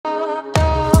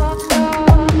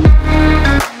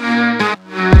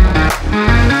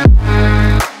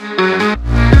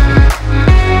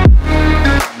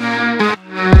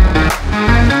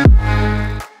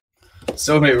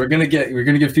So, mate, we're gonna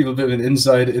give people a bit of an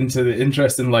insight into the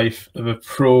interesting life of a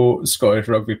pro Scottish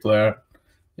rugby player.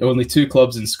 Only 2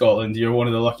 clubs in Scotland. You're one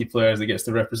of the lucky players that gets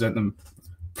to represent them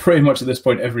pretty much at this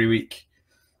point every week.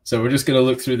 So we're just going to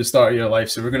look through the start of your life.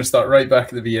 So we're going to start right back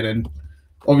at the beginning.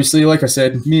 Obviously, like I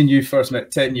said, me and you first met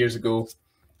 10 years ago.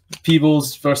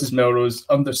 Peebles versus Melrose,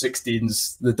 under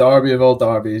 16s, the derby of all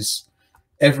derbies.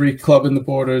 Every club in the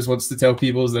Borders wants to tell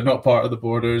Peebles they're not part of the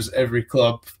Borders. Every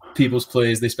club Peebles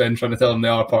plays, they spend trying to tell them they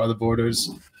are part of the Borders.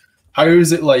 How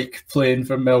is it like playing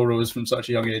for Melrose from such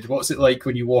a young age? What's it like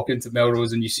when you walk into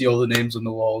Melrose and you see all the names on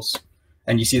the walls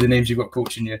and you see the names you've got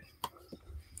coaching you?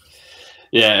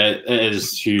 Yeah, it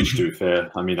is huge, to be fair.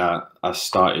 I mean, I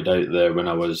started out there when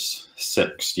I was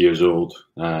 6 years old.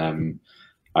 I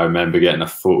remember getting a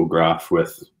photograph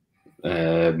with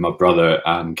my brother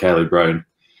and Kelly Brown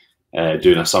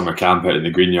doing a summer camp out in the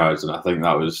Green Yards, and I think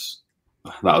that was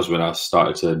when I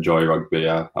started to enjoy rugby.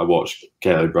 I watched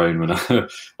Kelly Brown when I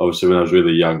was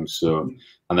really young. So,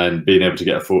 and then being able to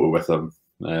get a photo with him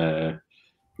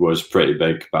was pretty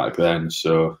big back then.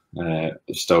 So,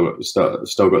 still got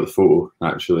the photo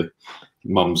actually.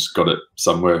 Mum's got it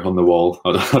somewhere on the wall.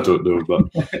 I don't know,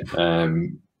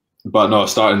 but no,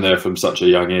 starting there from such a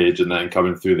young age and then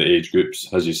coming through the age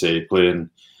groups, as you say, playing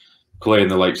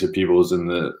the likes of Peebles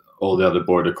and all the other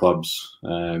border clubs.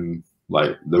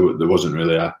 Like there wasn't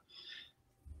really a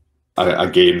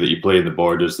game that you play in the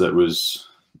Borders that was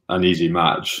an easy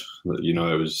match. You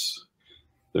know,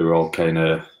 they were all kind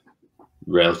of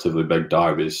relatively big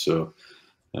derbies. So,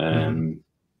 and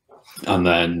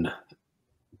then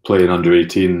playing under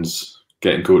 18s,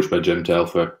 getting coached by Jim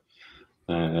Telfer,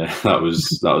 that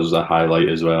was a highlight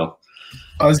as well.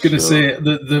 I was going to say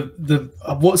the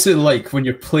what's it like when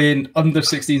you're playing under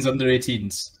 16s, under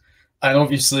 18s? And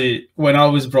obviously, when I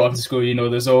was brought up to school, you know,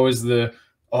 there's always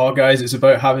guys, it's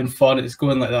about having fun. It's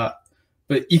going like that.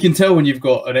 But you can tell when you've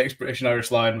got an ex-British and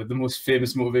Irish lion with the most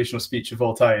famous motivational speech of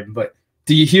all time. But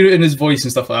do you hear it in his voice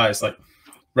and stuff like that? It's like,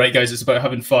 right, guys, it's about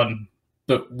having fun,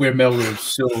 but we're Melrose,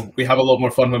 so we have a lot more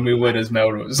fun when we win as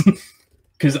Melrose.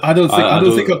 Because I don't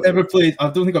think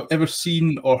I've ever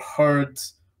seen or heard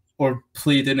or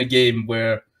played in a game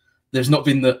where there's not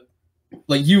been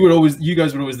you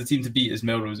guys were always the team to beat as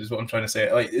Melrose, is what I'm trying to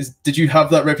say. Like, did you have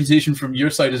that reputation from your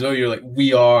side as well? You're like,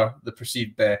 we are the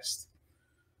perceived best,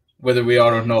 whether we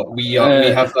are or not. We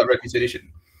have that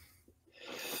reputation.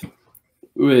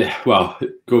 Well,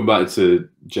 going back to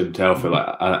Jim Telfer,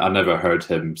 like I never heard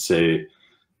him say,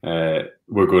 "We're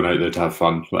going out there to have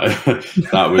fun." Like,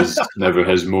 that was never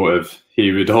his motive.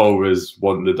 He would always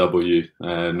want the W,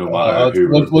 no matter who.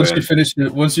 Once you finish your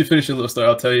little story,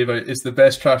 I'll tell you about. It's the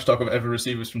best trash talk I've ever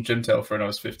received was from Jim Telfer, and I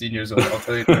was 15 years old. I'll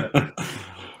tell you that.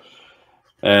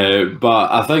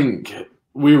 But I think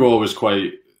we were always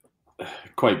quietly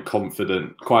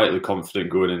confident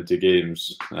going into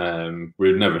games.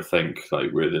 We'd never think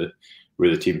like we're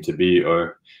the team to beat,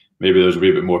 or maybe there was a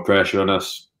wee bit more pressure on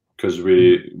us because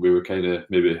we were kind of,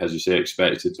 maybe as you say,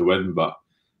 expected to win. But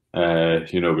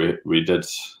you know, we did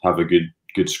have a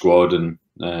good squad, and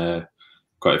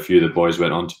quite a few of the boys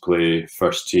went on to play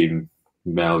first team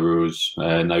Melrose,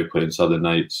 now playing Southern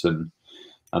Knights, and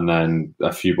then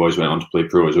a few boys went on to play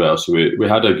pro as well. So we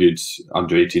had a good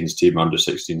under 18s team, under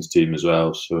 16s team as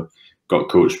well. So got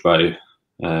coached by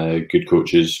good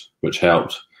coaches, which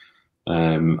helped.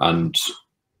 And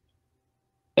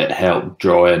it helped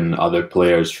draw in other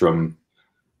players from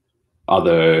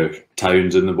other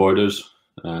towns in the Borders.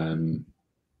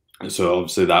 So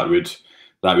obviously that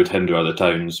would hinder other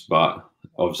towns, but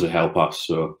obviously help us.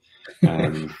 So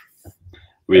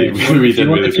we did really.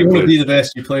 If you want to be the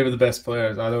best, you play with the best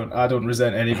players. I don't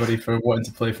resent anybody for wanting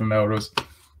to play for Melrose.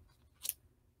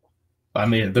 I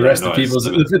mean, the rest of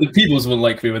the Peoples won't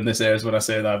like me when this airs when I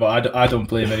say that, but I don't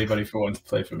blame anybody for wanting to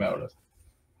play for Melrose.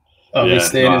 I'll be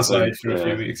staying inside for a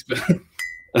few weeks. But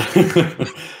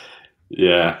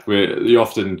yeah, you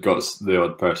often got the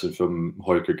odd person from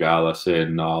Hoyker Gala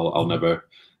saying, "No, I'll never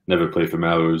play for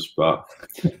Melrose," but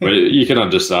you can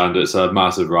understand it's a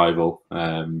massive rival.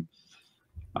 And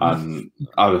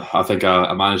I think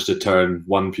I managed to turn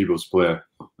one People's player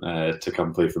to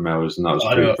come play for Melrose, and that was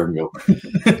Craig Pringle.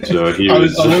 So he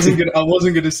was. I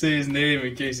wasn't gonna say his name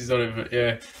in case he's on it, but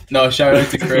yeah. No, shout out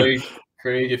to Craig.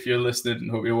 Craig, if you're listening,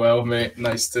 hope you're well, mate.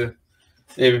 Nice to.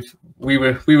 If we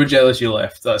were jealous you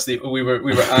left. We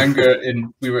were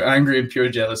angry and pure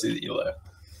jealousy that you left.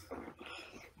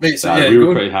 Mate, so we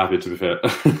were pretty happy, to be fair.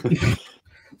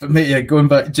 But mate, yeah, going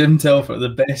back, Jim Telfer,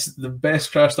 the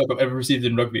best trash talk I've ever received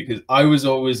in rugby, because I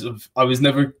was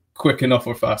never quick enough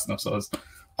or fast enough. So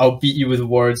I'll beat you with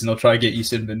words and I'll try to get you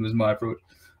sin bin was my approach.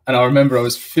 And I remember I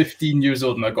was 15 years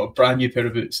old and I got a brand new pair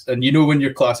of boots. And you know, when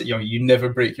you're classic young, you never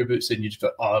break your boots and you just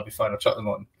go, oh, I'll be fine, I'll chuck them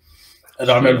on.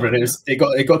 And I remember it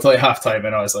got to like halftime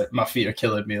and I was like, my feet are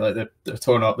killing me, like they're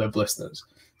torn up, they're blisters.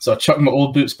 So I chucked my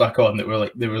old boots back on that were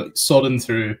like sodden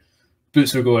through,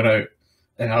 boots were going out,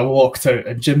 and I walked out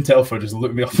and Jim Telford just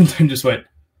looked me up and down and just went,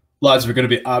 lads, we're going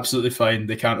to be absolutely fine.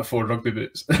 They can't afford rugby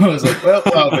boots. And I was like, well,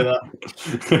 that'll be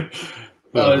that.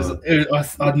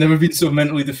 I'd never been so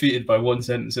mentally defeated by one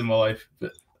sentence in my life.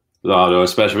 But no,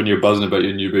 especially when you're buzzing about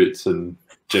your new boots and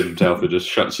Jim Telford just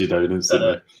shuts you down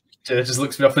instantly. Just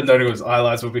looks me up and down and goes, aye,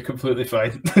 lads, we'll be completely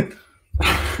fine.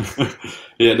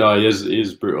 Yeah, no, he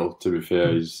is brutal, to be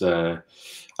fair. He's I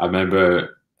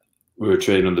remember we were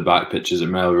training on the back pitches at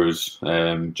Melrose,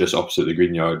 just opposite the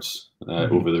green yards,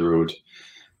 over the road.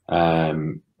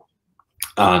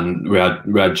 And we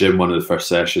had Jim one of the first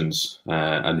sessions,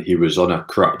 and he was on a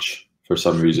crutch for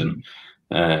some reason.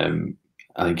 I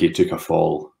think he took a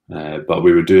fall, but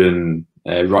we were doing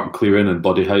ruck clearing and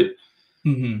body height,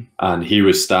 and he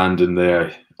was standing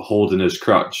there holding his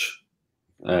crutch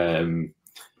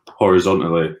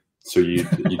horizontally, so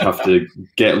you'd have to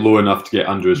get low enough to get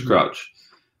under his crutch,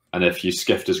 and if you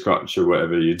skiffed his crutch or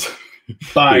whatever, you'd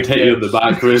hit you on the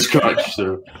back with his crutch.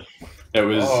 So it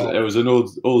was an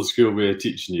old school way of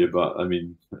teaching you, but I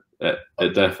mean, it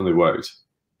definitely worked.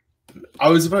 I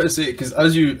was about to say, because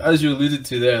as you alluded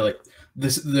to there, like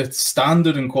the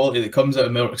standard and quality that comes out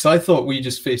of Melrose, because I thought we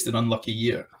just faced an unlucky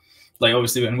year. Like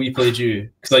obviously when we played you,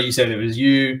 because like you said, it was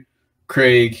you,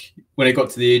 Craig. When it got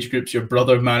to the age groups, your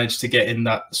brother managed to get in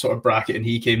that sort of bracket and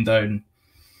he came down.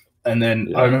 And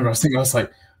then I remember I was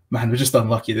like, man, we're just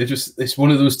unlucky. It's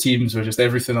one of those teams where just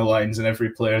everything aligns and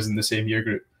every player's in the same year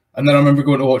group. And then I remember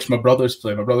going to watch my brothers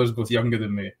play. My brothers are both younger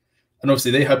than me. And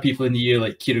obviously they had people in the year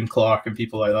like Kieran Clark and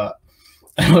people like that.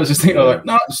 And I was just thinking, like,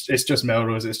 no, it's just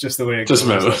Melrose. It's just the way it goes. Just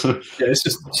Melrose. Yeah, it's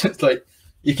just like,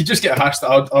 you could just get a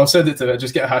hashtag. I'll send it to it.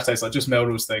 Just get a hashtag. It's like just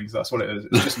Melrose things. That's what it is.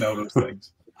 It's just Melrose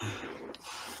things.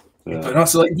 Yeah. But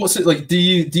that's like, what's it like? Do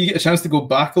you get a chance to go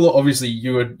back a lot? Obviously,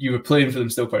 you were playing for them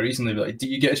still quite recently. But like, do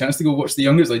you get a chance to go watch the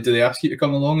youngers? Like, do they ask you to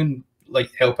come along and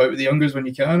like help out with the youngers when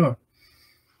you can? Or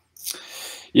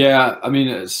yeah, I mean,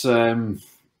 it's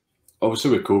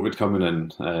obviously with COVID coming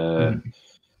in,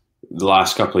 the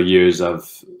last couple of years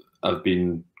I've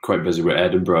been quite busy with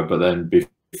Edinburgh, but then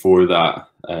before that,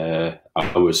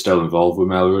 I was still involved with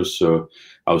Melrose, so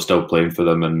I was still playing for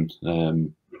them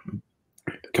and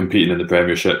competing in the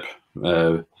Premiership.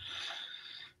 And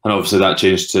obviously that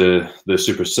changed to the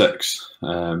Super Six.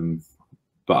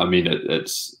 But I mean,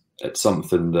 it's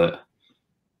something that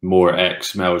more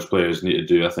ex-Melrose players need to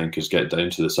do, I think, is get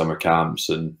down to the summer camps,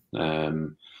 and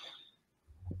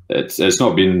it's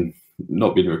not been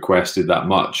requested that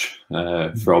much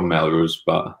from Melrose,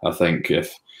 but I think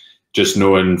if just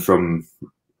knowing from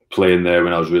playing there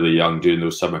when I was really young, doing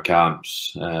those summer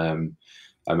camps, I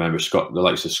remember the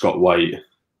likes of Scott White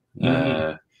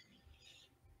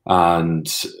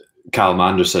and Callum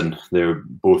Anderson, they were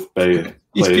both playing.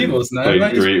 He's Peebles now,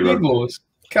 right? He's Peebles.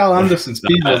 Cal Anderson's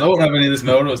Peebles. I won't have any of this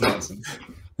Melrose nonsense.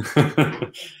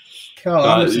 Cal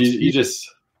Anderson. You just,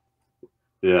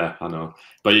 yeah, I know.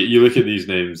 But you look at these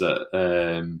names at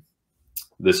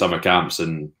the summer camps,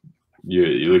 and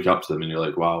you look up to them, and you're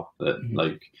like, wow,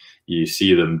 like you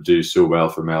see them do so well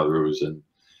for Melrose, and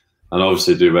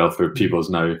obviously do well for Peebles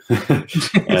now. It's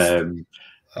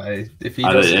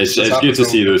good to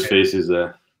see those faces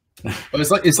there. But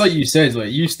it's like you said,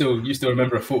 like you still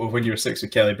remember a photo of when you were 6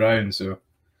 with Kelly Brown. So,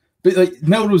 but like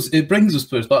Melrose, it brings those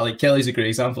players back. Like Kelly's a great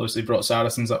example. Obviously, brought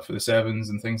Saracens up for the sevens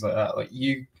and things like that. Like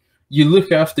you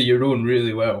look after your own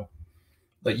really well.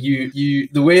 Like the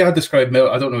way I describe Mel,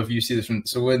 I don't know if you see this from.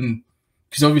 So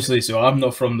because obviously, so I'm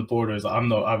not from the borders. I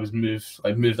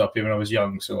moved up here when I was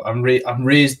young. So I'm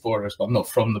raised borders, but I'm not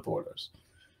from the borders.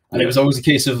 And it was always a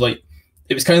case of like,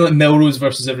 it was kind of like Melrose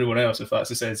versus everyone else, if that's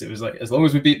the sense. It was like, as long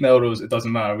as we beat Melrose, it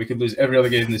doesn't matter. We could lose every other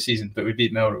game in the season, but we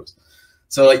beat Melrose.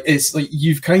 So like, it's like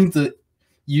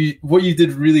what you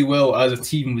did really well as a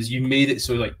team was you made it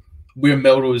so like we're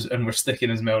Melrose and we're sticking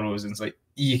as Melrose, and it's like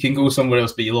you can go somewhere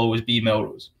else, but you'll always be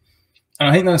Melrose. And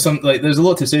I think that's something like there's a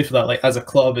lot to say for that. Like as a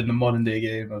club in the modern day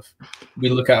game, of we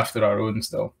look after our own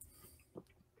still.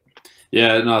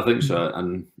 Yeah, no, I think so,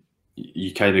 and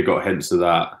you kind of got hints of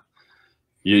that.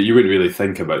 You wouldn't really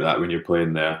think about that when you're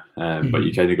playing there, but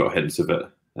you kind of got hints of it.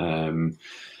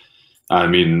 I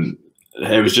mean,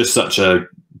 it was just such a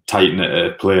tight knit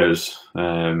of players.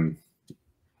 It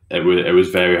was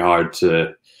very hard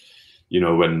to,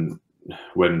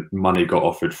 when money got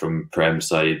offered from Prem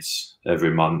sides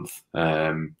every month,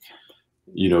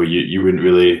 you wouldn't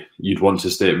really, you'd want to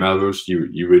stay at Melrose.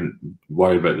 You wouldn't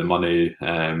worry about the money.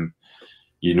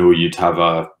 You'd have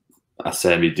a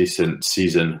semi-decent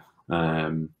season,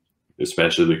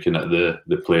 especially looking at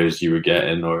the players you were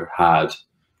getting or had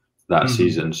that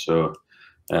season. So,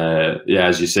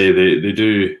 as you say, they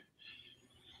do.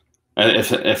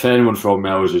 If anyone from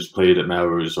Melrose who's played at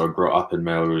Melrose or brought up in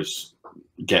Melrose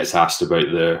gets asked about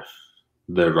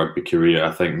their rugby career,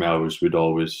 I think Melrose would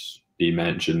always be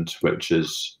mentioned, which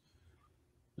is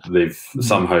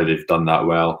somehow they've done that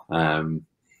well. And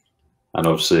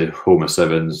obviously, home of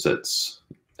sevens, it's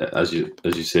as you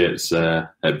say,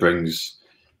 it brings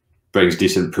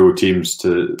decent pro teams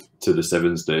to the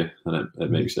Sevens Day, and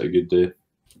it makes it a good day.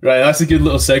 Right, that's a good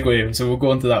little segue. So we'll go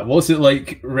on to that. What's it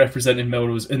like representing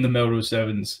Melrose in the Melrose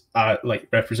Sevens? Like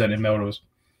representing Melrose.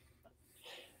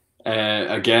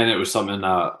 Again, it was something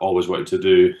I always wanted to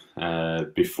do.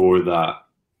 Before that,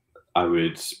 I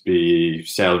would be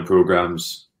selling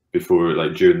programs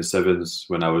during the sevens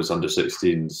when I was under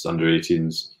 16s, under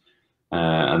 18s,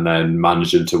 and then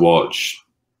managing to watch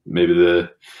maybe the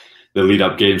lead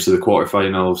up games to the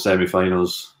quarterfinal,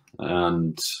 semi-finals,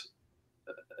 and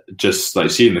just like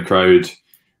seeing the crowd.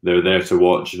 They're there to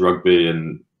watch rugby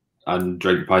and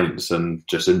drink pints and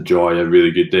just enjoy a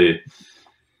really good day.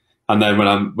 And then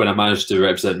when I managed to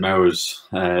represent Melrose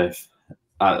at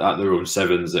their own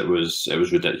sevens, it was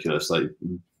ridiculous. Like,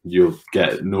 you'll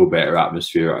get no better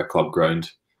atmosphere at a club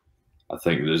ground. I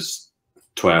think there's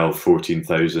 12,000,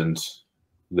 14,000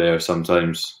 there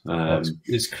sometimes.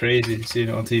 It's crazy seeing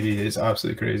it on TV. It's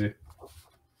absolutely crazy.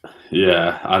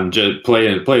 Yeah, and just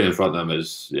playing in front of them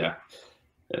is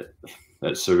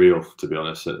it's surreal, to be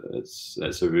honest.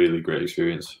 It's a really great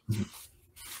experience.